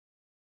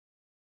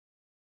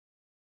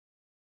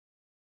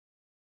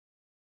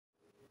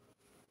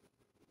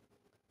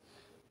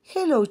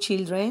Hello,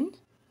 children.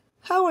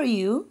 How are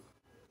you?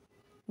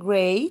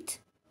 Great.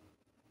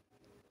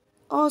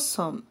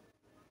 Awesome.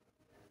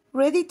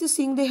 Ready to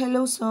sing the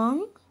hello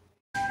song?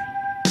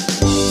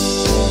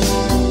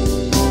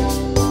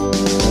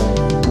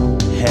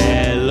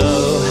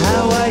 Hello,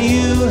 how are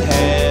you?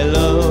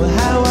 Hello,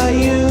 how are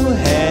you?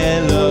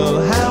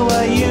 Hello, how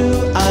are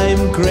you?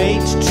 I'm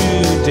great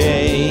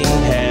today.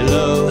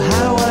 Hello,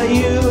 how are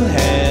you?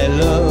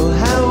 Hello,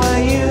 how are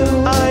you?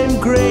 I'm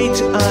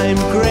great, I'm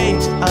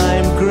great,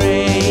 I'm great.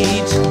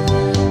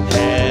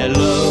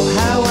 Hello,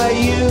 how are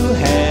you?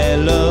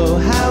 Hello,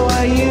 how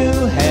are you?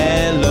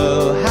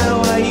 Hello,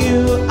 how are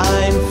you?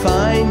 I'm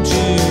fine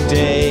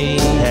today.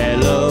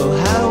 Hello,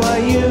 how are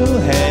you?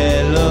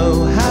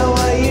 Hello, how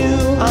are you?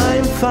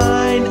 I'm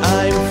fine,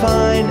 I'm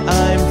fine,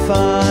 I'm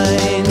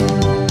fine.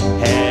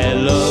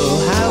 Hello,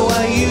 how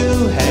are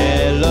you?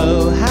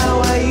 Hello,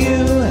 how are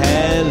you?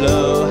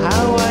 Hello,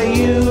 how are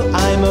you?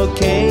 I'm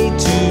okay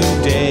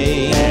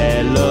today.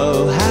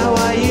 Hello, how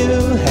are you?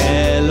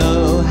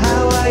 Hello,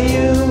 how are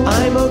you?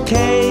 I'm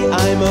okay,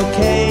 I'm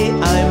okay,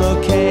 I'm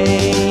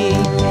okay.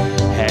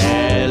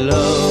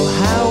 Hello,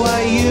 how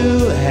are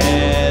you?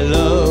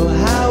 Hello,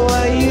 how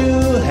are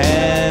you?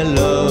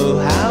 Hello,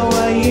 how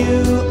are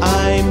you?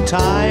 I'm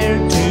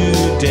tired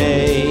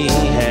today.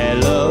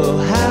 Hello,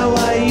 how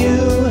are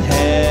you?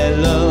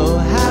 Hello,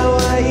 how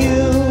are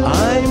you?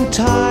 I'm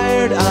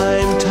tired,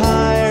 I'm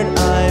tired,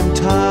 I'm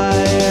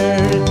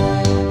tired.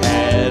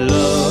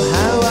 Hello,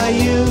 how are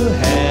you?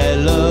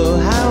 Hello,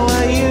 how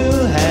are you?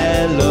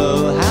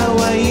 Hello, how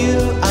are you?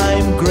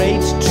 I'm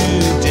great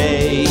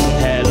today.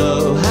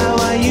 Hello, how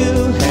are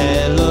you?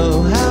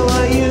 Hello, how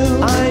are you?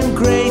 I'm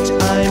great,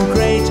 I'm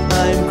great,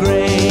 I'm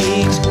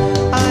great.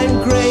 I'm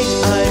great,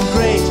 I'm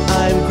great,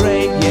 I'm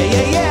great. Yeah,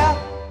 yeah, yeah.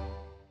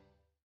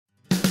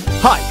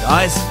 Hi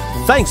guys,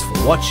 thanks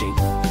for watching.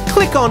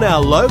 Click on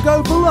our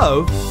logo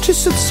below to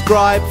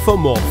subscribe for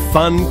more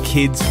fun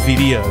kids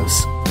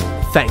videos.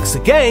 Thanks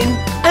again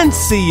and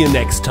see you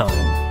next time.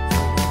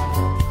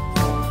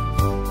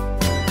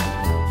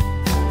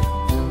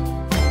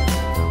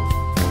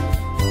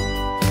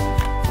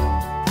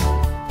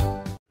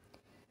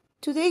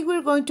 Today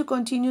we're going to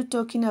continue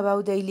talking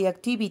about daily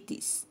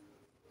activities.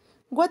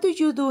 What do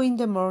you do in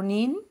the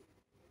morning?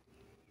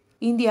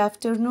 In the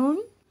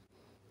afternoon?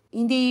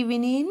 In the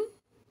evening?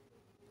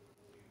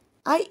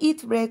 I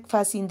eat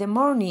breakfast in the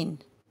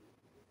morning.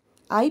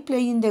 I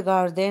play in the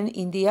garden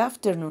in the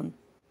afternoon.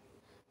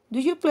 Do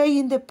you play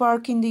in the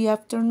park in the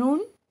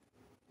afternoon?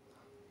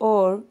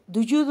 Or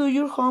do you do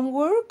your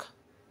homework?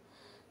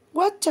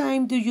 What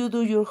time do you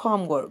do your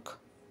homework?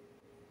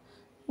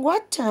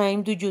 What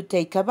time do you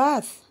take a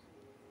bath?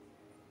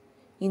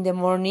 In the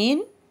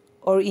morning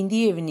or in the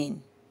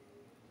evening?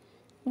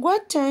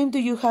 What time do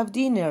you have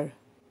dinner?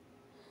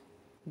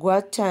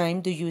 What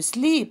time do you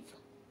sleep?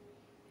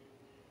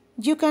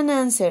 You can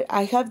answer,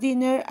 I have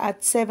dinner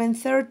at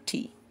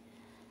 7:30.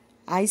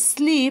 I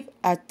sleep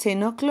at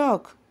 10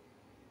 o'clock.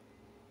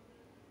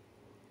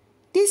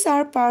 These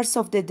are parts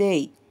of the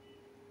day.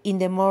 In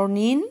the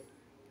morning,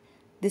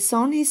 the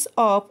sun is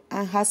up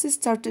and has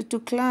started to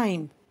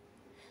climb.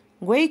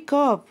 Wake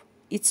up,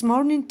 it's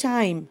morning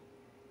time.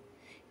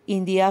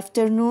 In the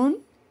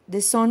afternoon,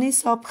 the sun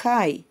is up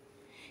high.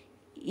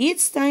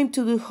 It's time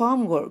to do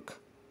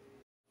homework.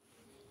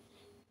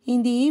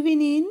 In the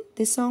evening,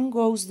 the sun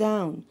goes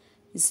down,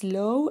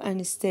 slow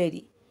and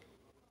steady.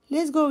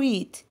 Let's go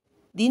eat.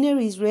 Dinner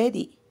is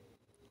ready.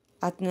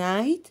 At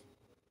night,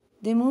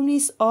 the moon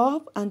is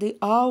up and the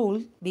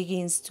owl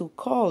begins to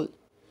call.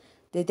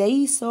 The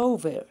day is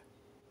over.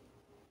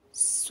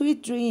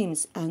 Sweet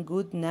dreams and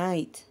good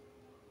night.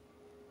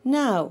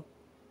 Now,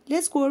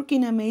 let's work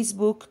in Amaze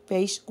book,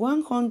 page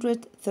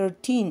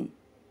 113.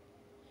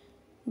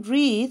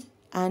 Read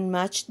and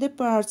match the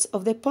parts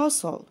of the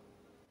puzzle.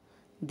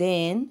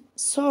 Then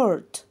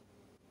sort.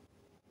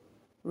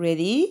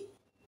 Ready?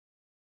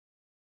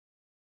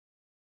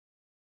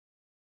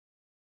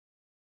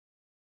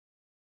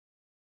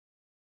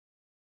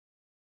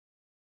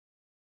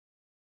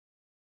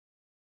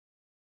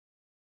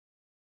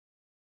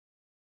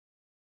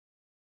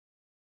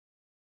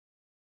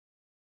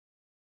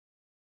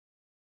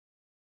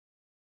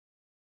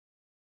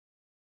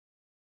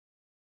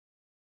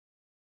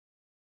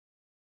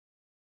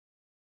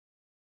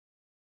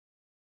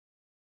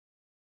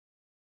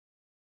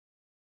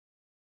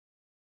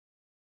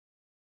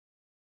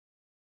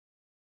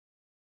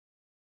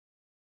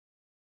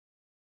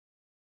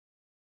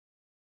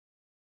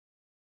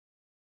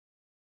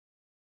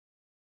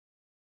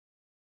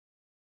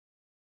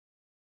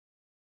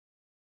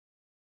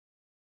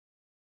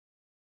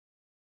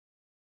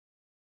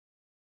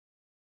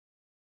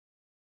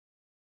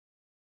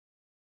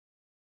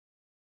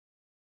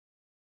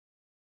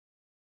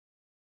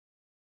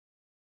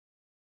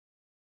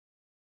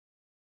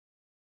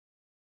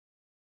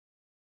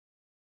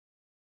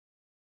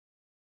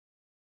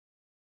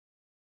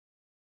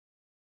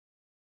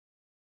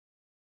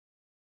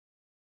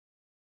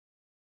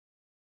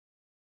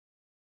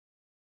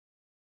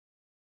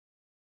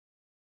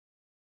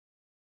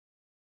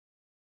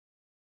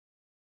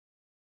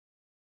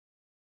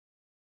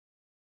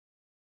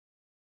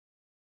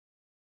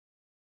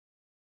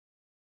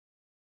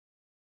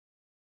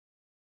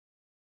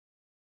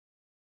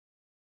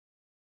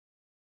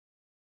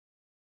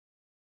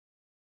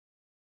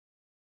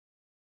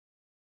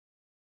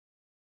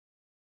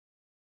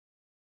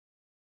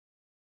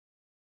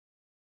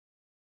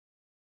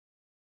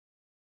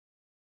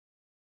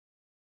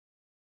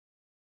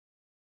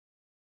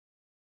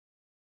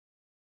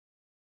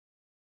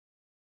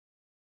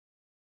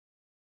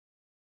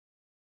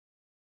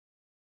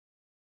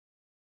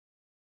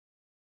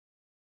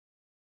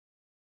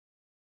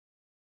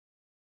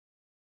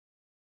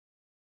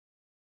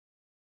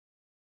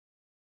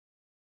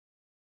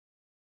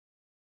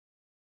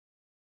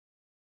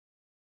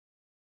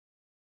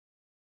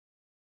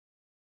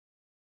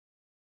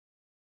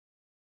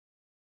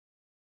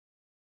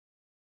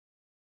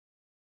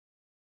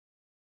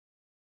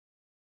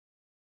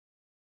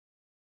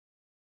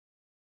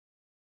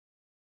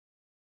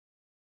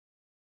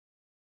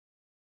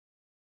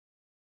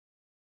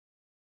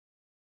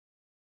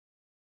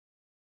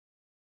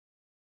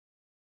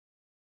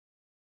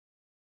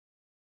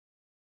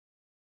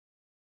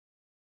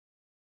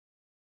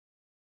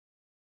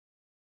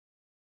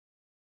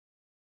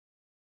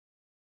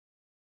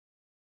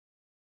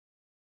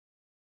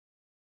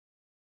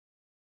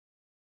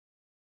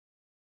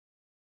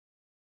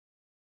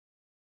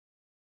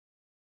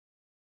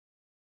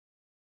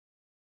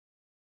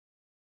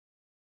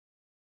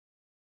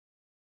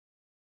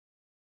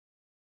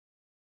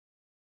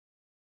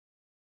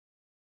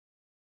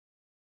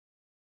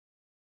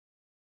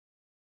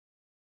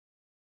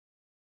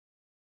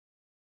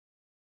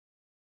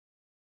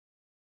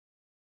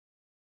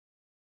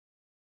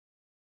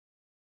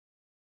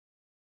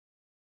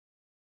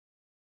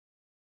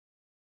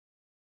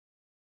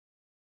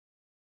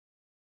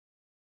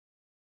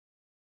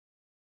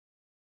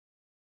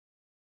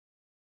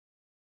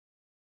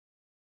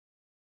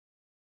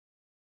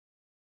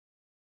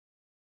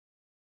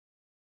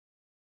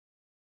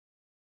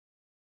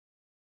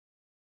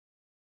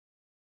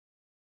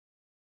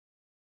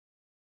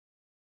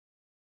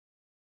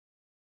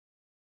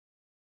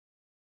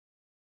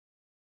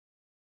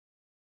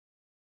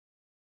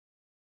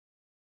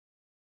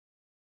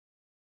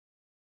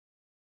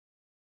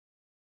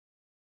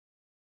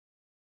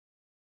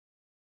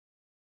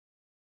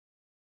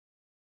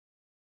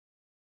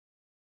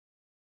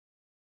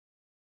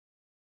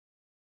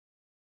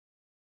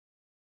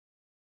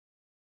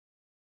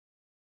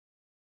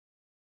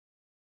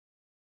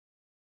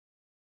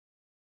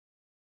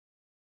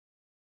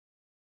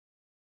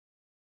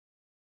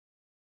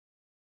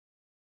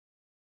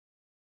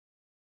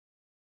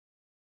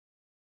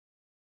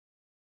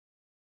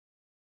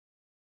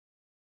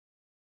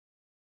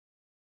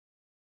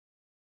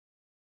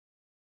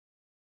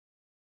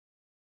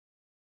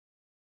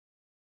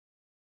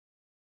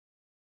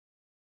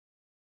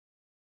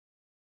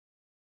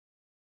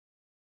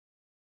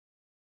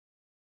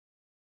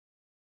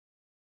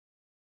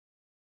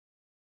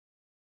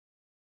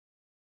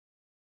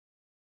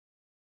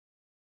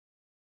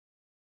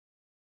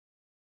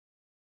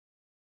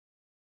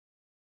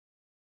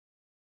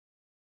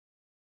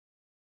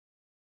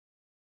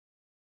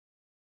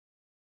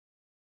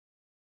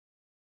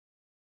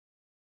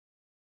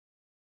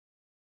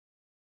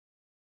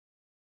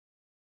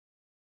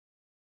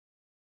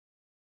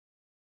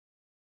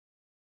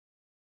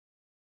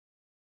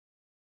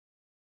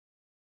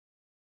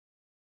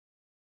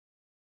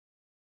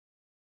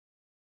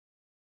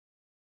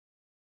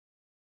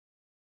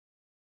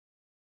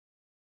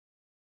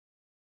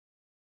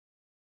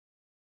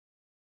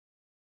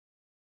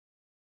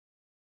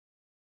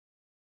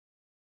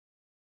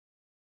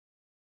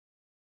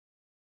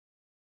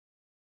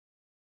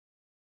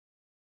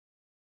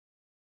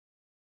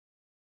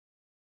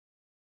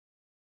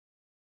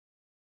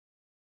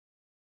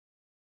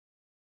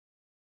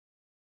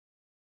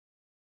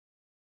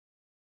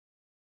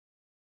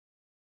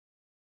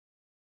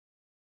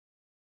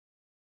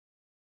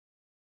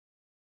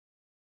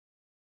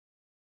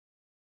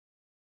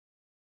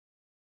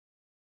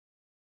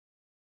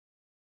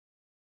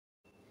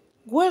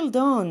 Well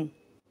done.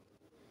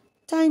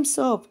 Time's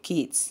up,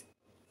 kids.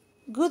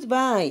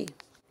 Goodbye.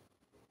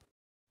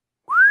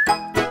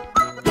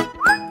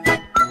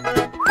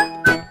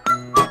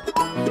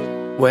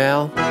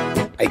 Well,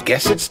 I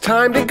guess it's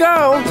time to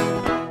go.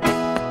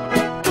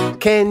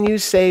 Can you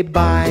say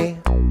bye?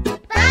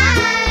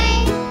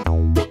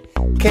 Bye.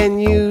 Can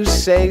you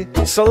say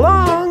so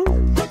long?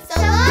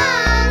 So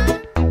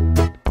long.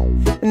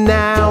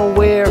 Now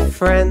we're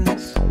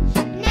friends.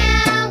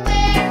 Now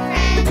we're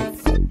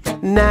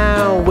friends.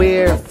 Now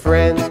we're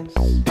friends.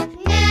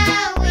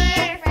 Now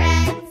we're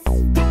friends.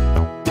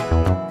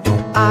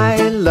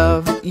 I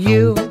love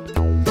you.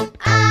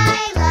 I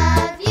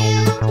love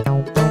you.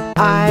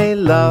 I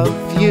love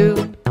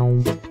you.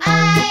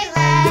 I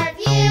love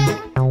you.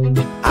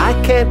 I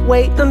can't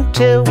wait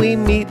until we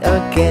meet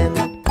again.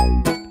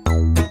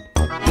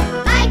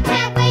 I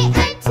can't wait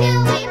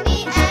until we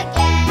meet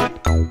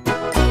again.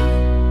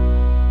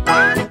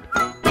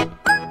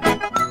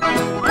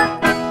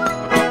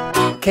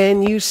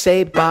 Can you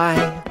say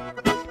bye?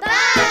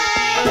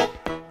 Bye.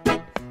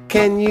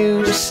 Can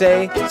you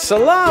say so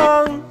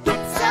long?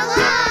 So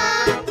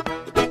long.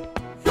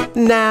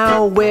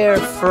 Now we're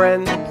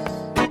friends.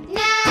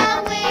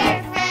 Now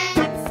we're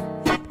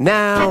friends.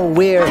 Now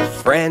we're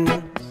friends.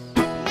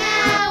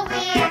 Now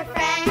we're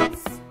friends.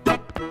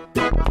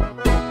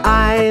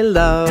 I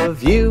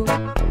love you.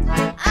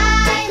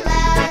 I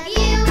love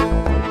you.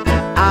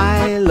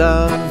 I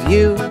love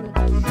you.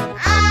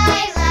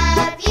 I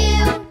love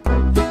you.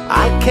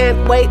 I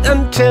can't wait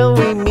until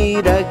we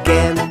meet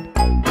again.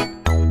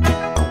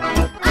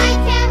 I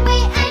can't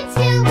wait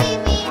until we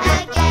meet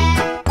again.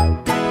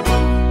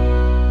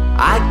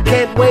 I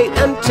can't wait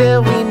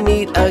until we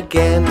meet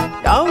again.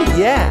 Oh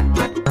yeah.